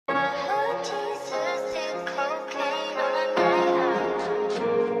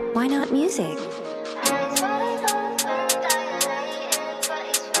Ynot Music.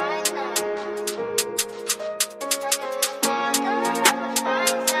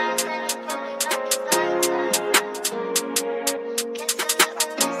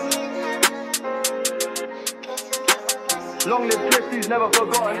 Long live Clifty's never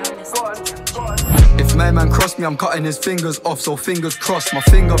forgotten. If my man crossed me, I'm cutting his fingers off, so fingers crossed. My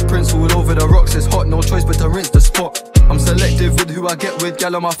fingerprints all over the rocks, it's hot, no choice but to rinse the spot. I'm selective with who I get with,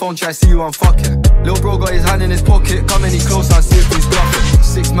 gal on my phone, try see who I'm fucking. Lil bro got his hand in his pocket, come any close, I see if he's bluffing.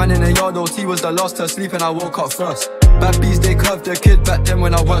 6 man in a yard, OT was the last to sleep and I woke up first. Bad bees, they curved the kid back then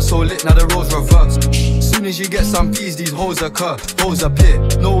when I weren't so lit, now the roles reversed. Soon as you get some peas, these hoes occur, hoes appear.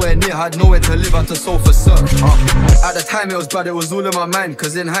 Nowhere near, had nowhere to live, had to sofa surf. At the time it was bad, it was all in my mind,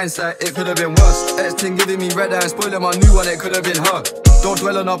 cause in hindsight it could have been worse. Ex-ting giving me red eye and spoiling my new one, it could have been her. Don't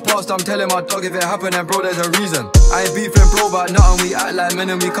dwell on our past, I'm telling my dog if it happened, then bro there's a reason. I ain't beefing bro but nothing, we act like men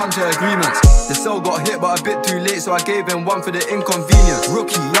and we come to agreements. The cell got hit but a bit too late, so I gave him one for the inconvenience.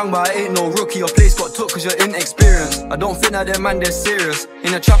 Rookie, young but I ain't no rookie, your place got took cause you're inexperienced. I don't think that them man they're serious.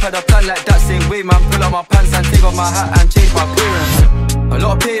 In a trap had a plan like that same way, man. Pull up my pants and take off my hat and change my appearance. A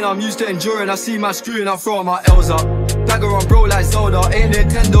lot of pain I'm used to enduring, I see my screwing, I'm throwing my L's up. Dagger on bro like Zelda, ain't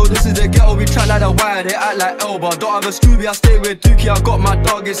Nintendo, this is the ghetto, we try like the wire, they act like Elba. Don't have a Scooby, I stay with Dookie, I got my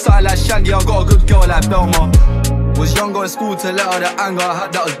dog inside like Shaggy, I got a good girl like Belma. Was younger in school to let out the anger I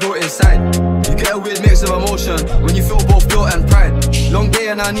had that was brought inside. You get a weird mix of emotion when you feel both guilt and pride. Long day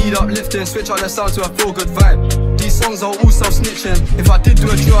and I need uplifting, switch out the sound to a feel good vibe. These songs are all self-snitching, if I did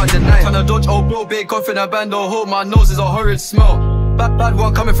do a drill I'd deny. Tryna dodge old bro, bake off in a band, don't hold my nose is a horrid smell. Bad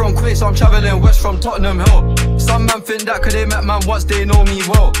one coming from Quay, so I'm travelling west from Tottenham Hill. Some man think that cause they met man once, they know me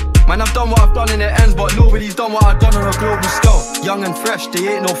well. Man, I've done what I've done in the ends, but nobody's done what I've done on a global scale. Young and fresh,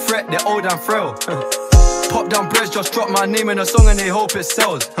 they ain't no threat, they're old and frail. Pop down breads, just drop my name in a song and they hope it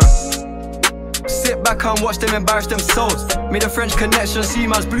sells. Sit back and watch them embarrass themselves. Made a French connection, see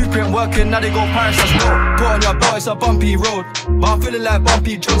man's blueprint working, now they go Paris as well. Put on your belt, it's a bumpy road, but I'm feeling like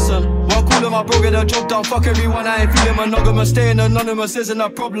Bumpy Johnson. One call on my bro, get a job done, fuck everyone, I ain't feeling monogamous. Staying anonymous isn't a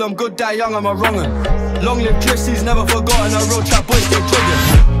problem, good die young, I'm a wrongin'. Long live Trixie's never forgotten, a road trap boys stay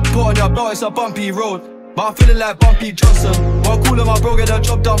jogging. Put on your belt, it's a bumpy road, but I'm feeling like Bumpy Johnson. One call on my bro, get a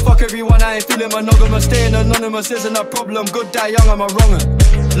job done, fuck everyone, I ain't feeling monogamous. Staying anonymous isn't a problem, good die young, I'm a wrongin'.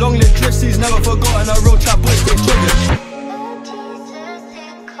 Long live Trixie's never forgotten, a road trap boys stay jogging.